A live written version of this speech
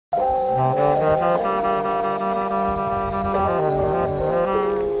Would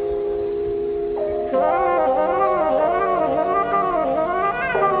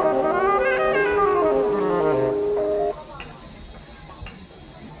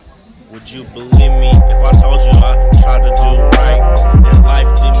you believe me if I told you I tried to do right and life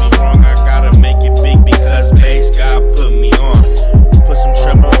did me wrong? I gotta make it big because bass God put me on. Put some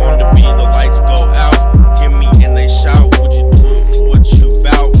treble on the beat, the lights go out. Hear me and they shout, would you do it for what you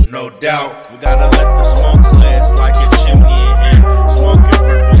bout? No doubt. We gotta let the smoke clear, it's like a chimney in here. Smoking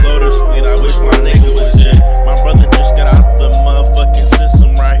purple lotus weed, I wish my nigga was here. My brother just got out the motherfucking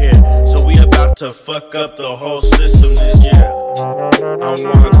system right here, so we about to fuck up the whole system this year. I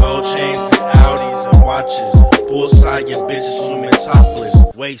want gold chains and Audis and watches. Poolside, your bitch assuming topless.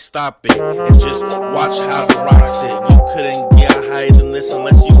 Wait, stop it, and just watch how the rocks hit. You couldn't get higher than this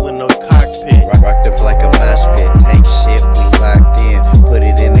unless you in the cockpit. Rocked up like a mosh pit, tank shit, we locked in. Put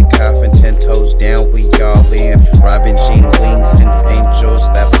it in the coffin, 10 toes down, we all in. Robin Jean wings and angels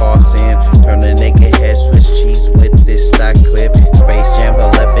that falls in. Turn the naked head, Swiss cheese with this stock clip. Space Jam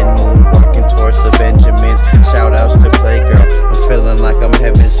 11 moon, walking towards the Benjamins. Shout outs to Playgirl, I'm feeling like I'm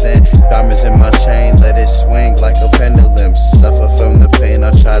heaven sent. Diamonds in my chain, let it swing like a pendulum. Suffer from the pain,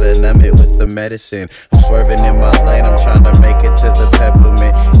 I'll try to numb it with the medicine. I'm swerving in my lane, I'm trying to make it to the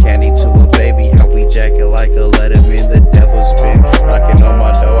peppermint. Candy to a baby, how we jack it like a letterman. The devil's been knocking on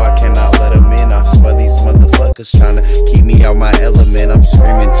my door, I cannot let him in. I swear these motherfuckers trying to keep me out my element. I'm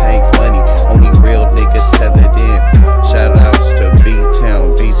screaming tank money, only real niggas tell it in. Shout outs to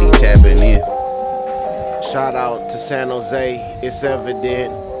B-Town, BZ tapping in. Shout out to San Jose, it's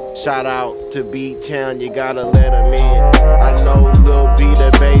evident. Shout out to B-Town, you gotta let him in. I know Lil B,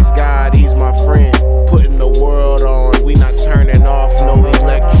 the bass god, he's my friend. Putting the world on, we not turning off no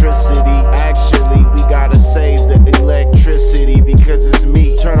electricity. Actually, we gotta save the electricity because it's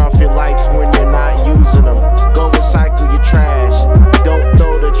me. Turn off your lights when you're not using them. Go recycle your trash. Don't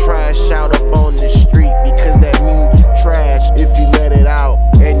throw the trash out up on the street because that means you trash if you let it out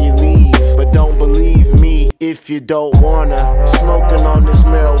and you leave. But don't believe me if you don't wanna. Smoking on this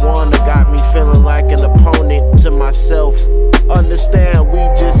marijuana got me feeling like an opponent to myself. Understand we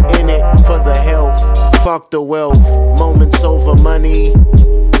just in it for the health. Fuck the wealth, moments over money.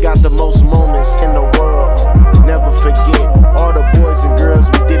 Got the most moments in the world. Never forget all the boys and girls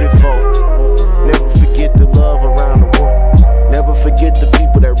we did it for. Never forget the love around the world. Never forget the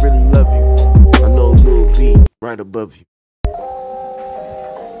people that really love you. I know Lil B right above you.